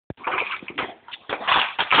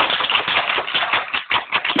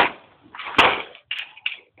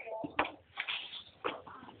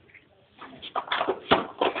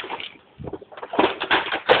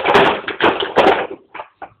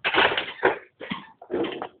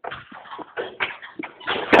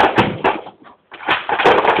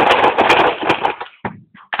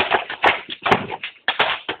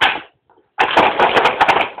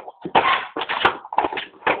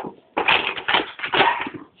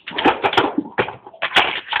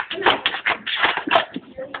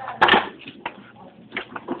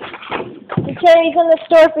berries in the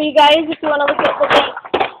store for you guys if you want to look at the bank.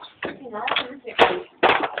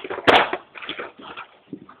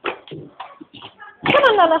 Come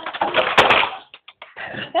on, Mama.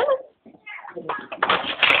 Come on.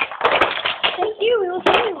 Thank you. We will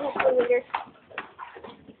see you later.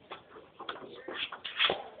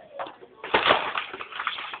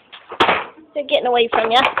 They're getting away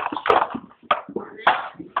from you.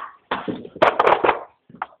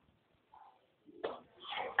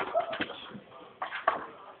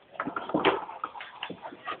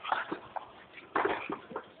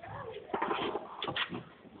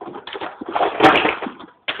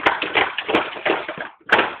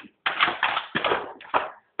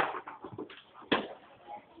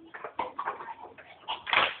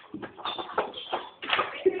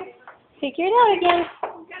 Figure it out again.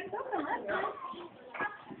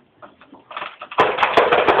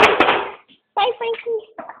 Bye, Frankie.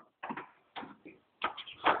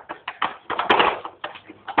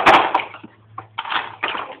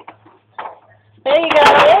 There you go.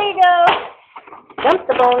 There you go. Dump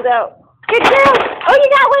the bones out. Good girl. Oh, you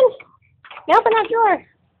got one. Now open that drawer.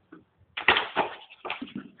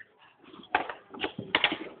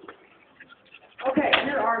 Okay,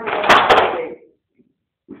 here are the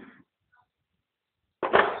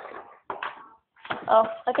Oh,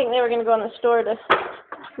 I think they were going to go in the store to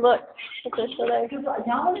look if they're still there.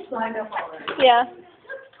 Y'all signed up already. Yeah.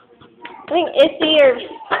 I think Issy or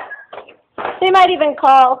they might even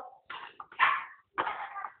call.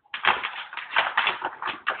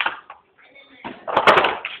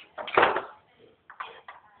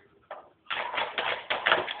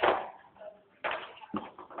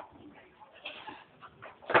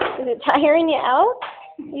 Is it tiring you out?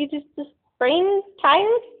 You just brain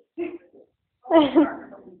tired?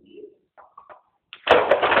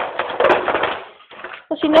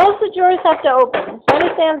 Well, she knows the drawers have to open. She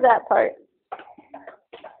understands that part.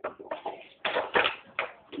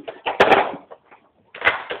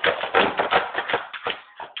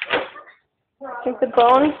 I think the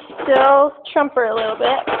bones still trump her a little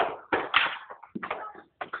bit.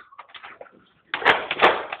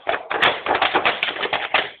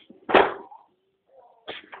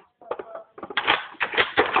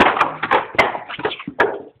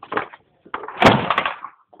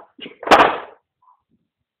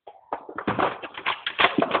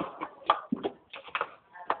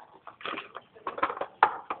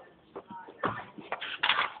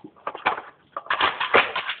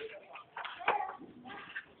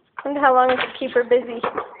 I wonder how long it could keep her busy.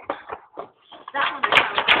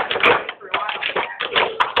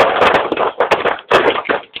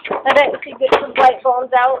 I bet she gets some white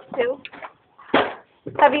bones out too.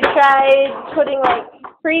 Have you tried putting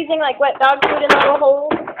freezing wet dog food in a little hole?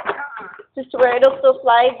 Just to where it'll still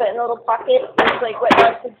slide but in a little pocket. It's like wet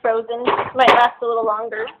dog food frozen. It might last a little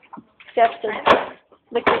longer. You have to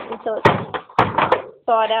lick it until it's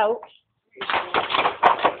thawed out.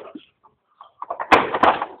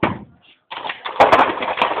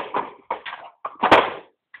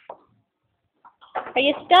 Are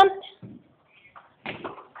you stumped?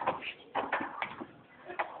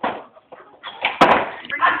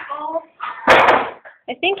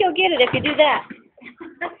 I think you'll get it if you do that.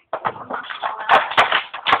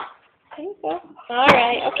 There you go. All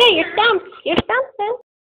right. Okay, you're stumped. You're stumped then.